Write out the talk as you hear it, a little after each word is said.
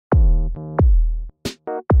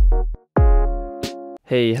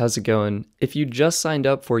Hey, how's it going? If you just signed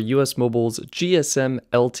up for US Mobile's GSM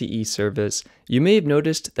LTE service, you may have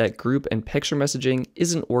noticed that group and picture messaging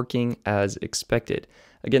isn't working as expected.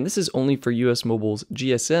 Again, this is only for US Mobile's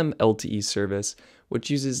GSM LTE service, which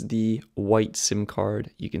uses the white SIM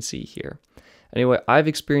card you can see here. Anyway, I've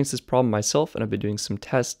experienced this problem myself and I've been doing some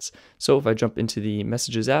tests. So if I jump into the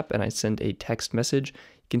Messages app and I send a text message,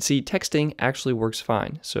 you can see texting actually works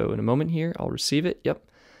fine. So in a moment here, I'll receive it. Yep,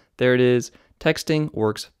 there it is. Texting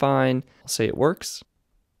works fine. I'll say it works.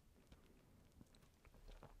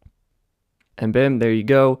 And bam, there you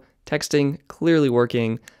go. Texting clearly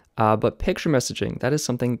working, but picture messaging, that is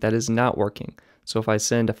something that is not working. So if I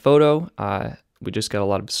send a photo, we just got a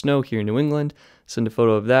lot of snow here in New England, send a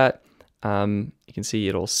photo of that, you can see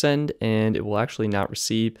it'll send and it will actually not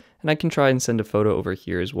receive. And I can try and send a photo over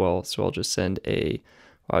here as well. So I'll just send a,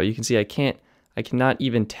 wow, you can see I cannot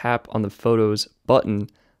even tap on the photos button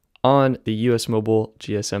on the US Mobile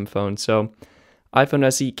GSM phone. So iPhone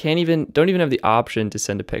SE don't even have the option to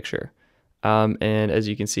send a picture. And as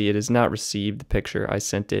you can see, it has not received the picture. I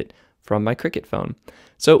sent it from my Cricket phone.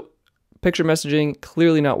 So picture messaging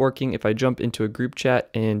clearly not working. If I jump into a group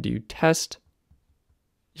chat and do test,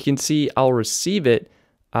 you can see I'll receive it,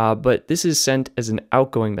 but this is sent as an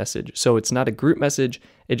outgoing message. So it's not a group message.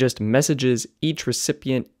 It just messages each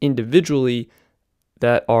recipient individually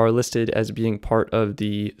that are listed as being part of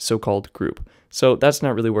the so-called group. So that's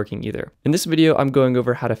not really working either. In this video, I'm going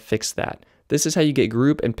over how to fix that. This is how you get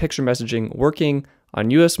group and picture messaging working on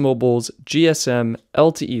US Mobile's GSM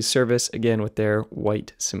LTE service, again with their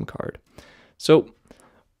white SIM card. So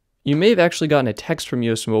you may have actually gotten a text from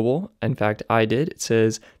US Mobile. In fact, I did. It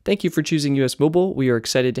says, "Thank you for choosing US Mobile. We are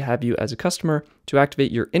excited to have you as a customer. To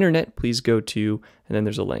activate your internet, please go to," and then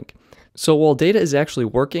there's a link. So while data is actually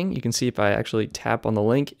working, you can see if I actually tap on the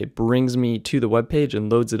link, it brings me to the web page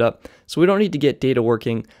and loads it up. So we don't need to get data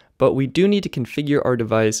working, but we do need to configure our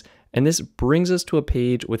device. And this brings us to a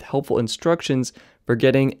page with helpful instructions for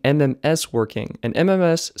getting MMS working. And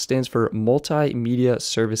MMS stands for Multimedia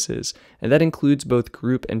Services, and that includes both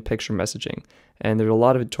group and picture messaging. And there's a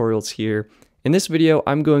lot of tutorials here. In this video,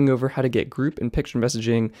 I'm going over how to get group and picture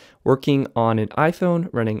messaging working on an iPhone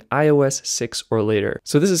running iOS 6 or later.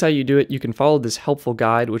 So this is how you do it. You can follow this helpful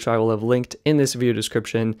guide, which I will have linked in this video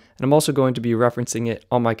description, and I'm also going to be referencing it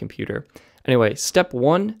on my computer. Anyway, step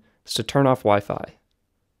 1 is to turn off Wi-Fi.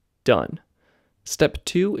 Done. Step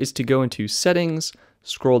 2 is to go into Settings,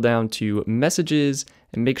 scroll down to Messages,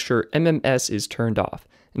 and make sure MMS is turned off.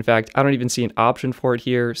 In fact, I don't even see an option for it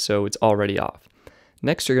here, so it's already off.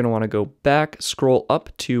 Next, you're going to want to go back, scroll up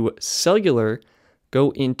to Cellular, go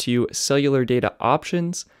into Cellular Data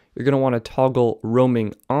Options. You're going to want to toggle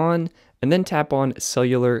Roaming On, and then tap on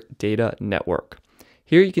Cellular Data Network.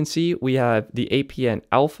 Here you can see we have the APN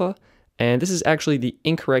Alpha, and this is actually the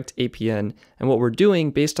incorrect APN. And what we're doing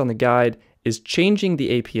based on the guide is changing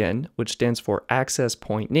the APN, which stands for Access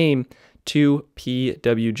Point Name, to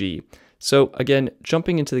PWG. So again,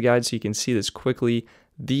 jumping into the guide so you can see this quickly,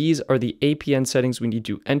 these are the APN settings we need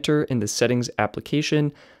to enter in the settings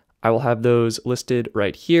application. I will have those listed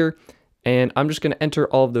right here, and I'm just going to enter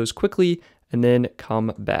all of those quickly and then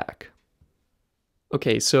come back.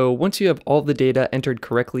 Okay, so once you have all of the data entered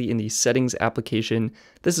correctly in the settings application,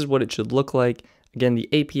 this is what it should look like. Again, the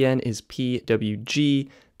APN is PWG.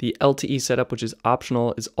 The LTE setup, which is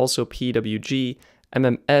optional, is also PWG.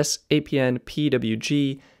 MMS APN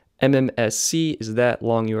PWG. MMSC is that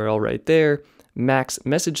long URL right there. Max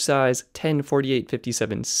message size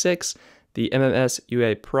 1048.57.6. The MMS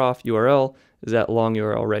UA prof URL is that long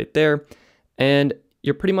URL right there. And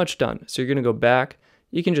you're pretty much done. So you're going to go back.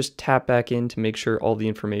 You can just tap back in to make sure all the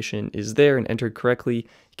information is there and entered correctly.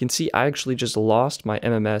 You can see I actually just lost my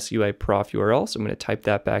MMS UA prof URL, so I'm going to type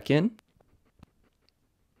that back in.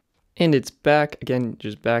 And it's back. Again,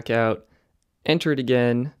 just back out, enter it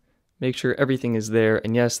again, make sure everything is there.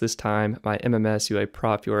 And yes, this time my MMS UA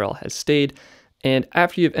prof URL has stayed. And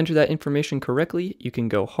after you've entered that information correctly, you can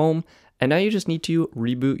go home, and now you just need to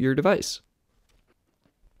reboot your device.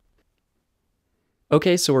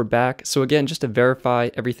 Okay, so we're back. So again, just to verify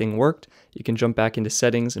everything worked, you can jump back into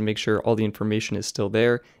settings and make sure all the information is still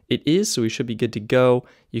there. It is, so we should be good to go.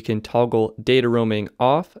 You can toggle data roaming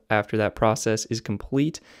off after that process is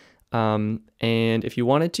complete. And if you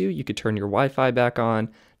wanted to, you could turn your Wi-Fi back on.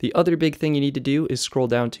 The other big thing you need to do is scroll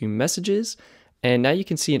down to Messages. And now you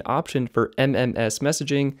can see an option for MMS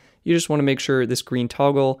messaging. You just want to make sure this green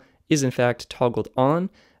toggle is in fact toggled on,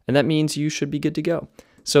 and that means you should be good to go.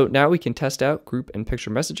 So now we can test out group and picture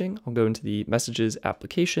messaging. I'll go into the Messages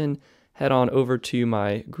application, head on over to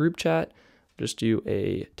my group chat, just do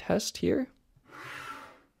a test here.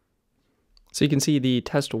 So you can see the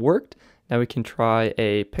test worked. Now we can try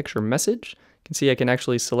a picture message. You can see I can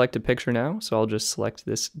actually select a picture now. So I'll just select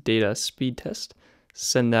this data speed test,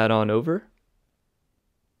 send that on over.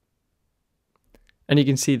 And you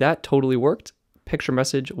can see that totally worked. Picture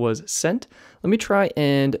message was sent. Let me try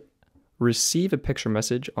and receive a picture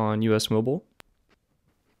message on US Mobile.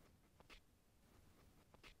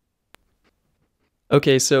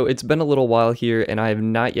 Okay, so it's been a little while here and I have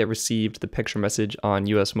not yet received the picture message on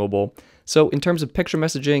US Mobile. So in terms of picture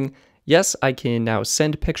messaging, yes, I can now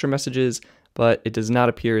send picture messages, but it does not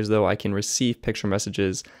appear as though I can receive picture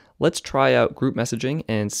messages. Let's try out group messaging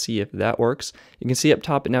and see if that works. You can see up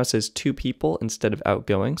top it now says 2 people instead of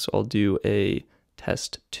outgoing, so I'll do a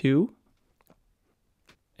test 2.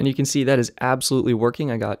 And you can see that is absolutely working.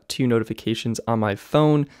 I got 2 notifications on my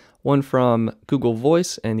phone, one from Google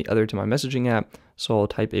Voice and the other to my messaging app. So I'll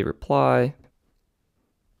type a reply.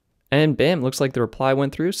 And bam, looks like the reply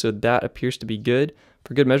went through, so that appears to be good.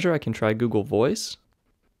 For good measure, I can try Google Voice.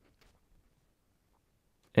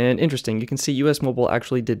 And interesting, you can see US Mobile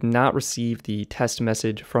actually did not receive the test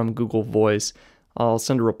message from Google Voice. I'll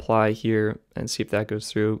send a reply here and see if that goes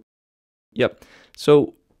through. Yep,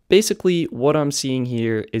 so basically what I'm seeing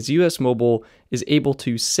here is US Mobile is able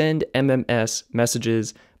to send MMS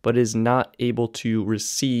messages, but is not able to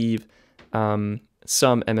receive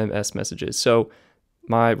some MMS messages. So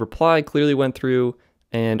my reply clearly went through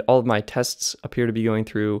and all of my tests appear to be going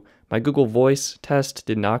through. My Google Voice test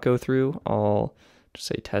did not go through. I'll just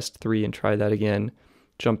say test 3 and try that again.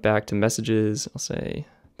 Jump back to messages. I'll say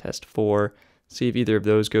test 4, see if either of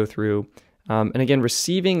those go through. And again,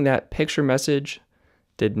 receiving that picture message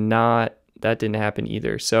didn't happen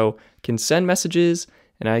either. So I can send messages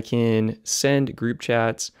and I can send group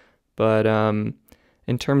chats, but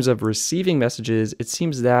in terms of receiving messages, it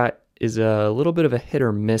seems that is a little bit of a hit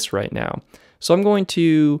or miss right now. So I'm going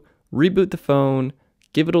to reboot the phone,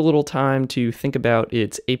 give it a little time to think about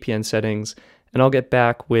its APN settings, and I'll get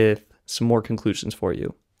back with some more conclusions for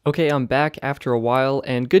you. Okay, I'm back after a while,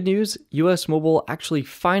 and good news, US Mobile actually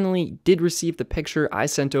finally did receive the picture I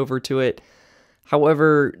sent over to it.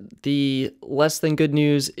 However, the less than good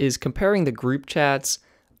news is comparing the group chats.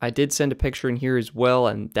 I did send a picture in here as well,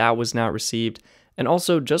 and that was not received. And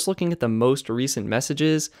also, just looking at the most recent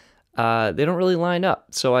messages, they don't really line up.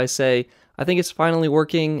 So I say, I think it's finally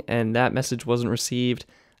working, and that message wasn't received.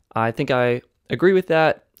 I think I agree with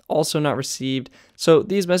that. Also not received. So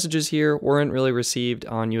these messages here weren't really received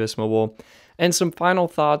on US Mobile. And some final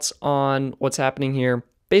thoughts on what's happening here.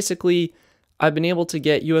 Basically, I've been able to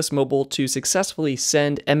get US Mobile to successfully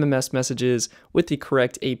send MMS messages with the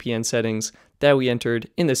correct APN settings that we entered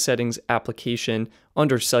in the settings application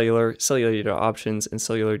under cellular data options, and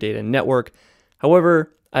cellular data network.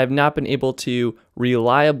 However, I have not been able to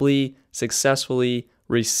reliably, successfully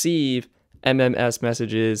receive MMS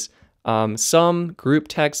messages. Some group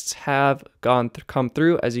texts have come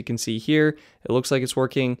through, as you can see here. It looks like it's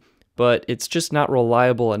working, but it's just not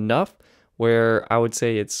reliable enough where I would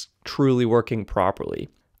say it's truly working properly.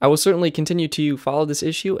 I will certainly continue to follow this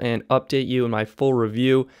issue and update you in my full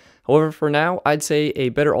review. However, for now, I'd say a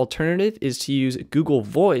better alternative is to use Google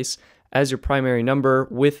Voice as your primary number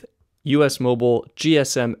with US Mobile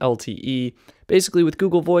GSM LTE. Basically, with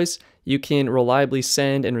Google Voice, you can reliably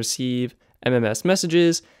send and receive MMS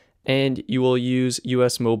messages, and you will use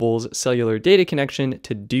US Mobile's cellular data connection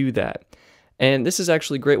to do that. And this is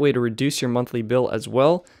actually a great way to reduce your monthly bill as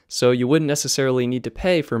well, so you wouldn't necessarily need to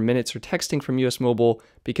pay for minutes or texting from US Mobile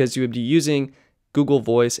because you would be using Google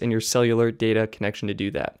Voice and your cellular data connection to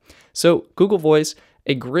do that. So Google Voice,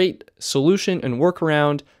 a great solution and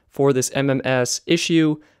workaround for this MMS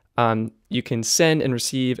issue. You can send and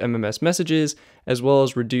receive MMS messages as well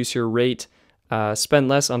as reduce your rate, spend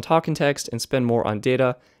less on talk and text and spend more on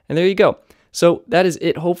data. And there you go. So that is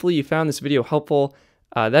it. Hopefully you found this video helpful.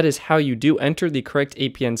 That is how you do enter the correct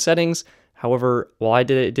APN settings. However, while I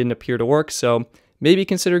did it, it didn't appear to work. So maybe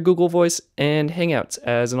consider Google Voice and Hangouts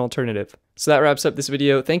as an alternative. So that wraps up this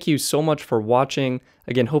video. Thank you so much for watching.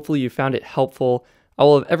 Again, hopefully you found it helpful. I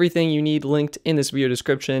will have everything you need linked in this video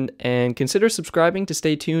description, and consider subscribing to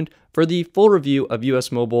stay tuned for the full review of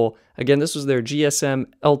US Mobile. Again, this was their GSM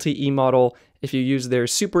LTE model. If you use their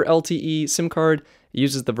Super LTE SIM card, it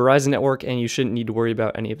uses the Verizon network, and you shouldn't need to worry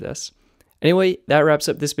about any of this. Anyway, that wraps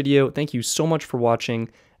up this video. Thank you so much for watching,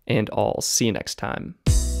 and I'll see you next time.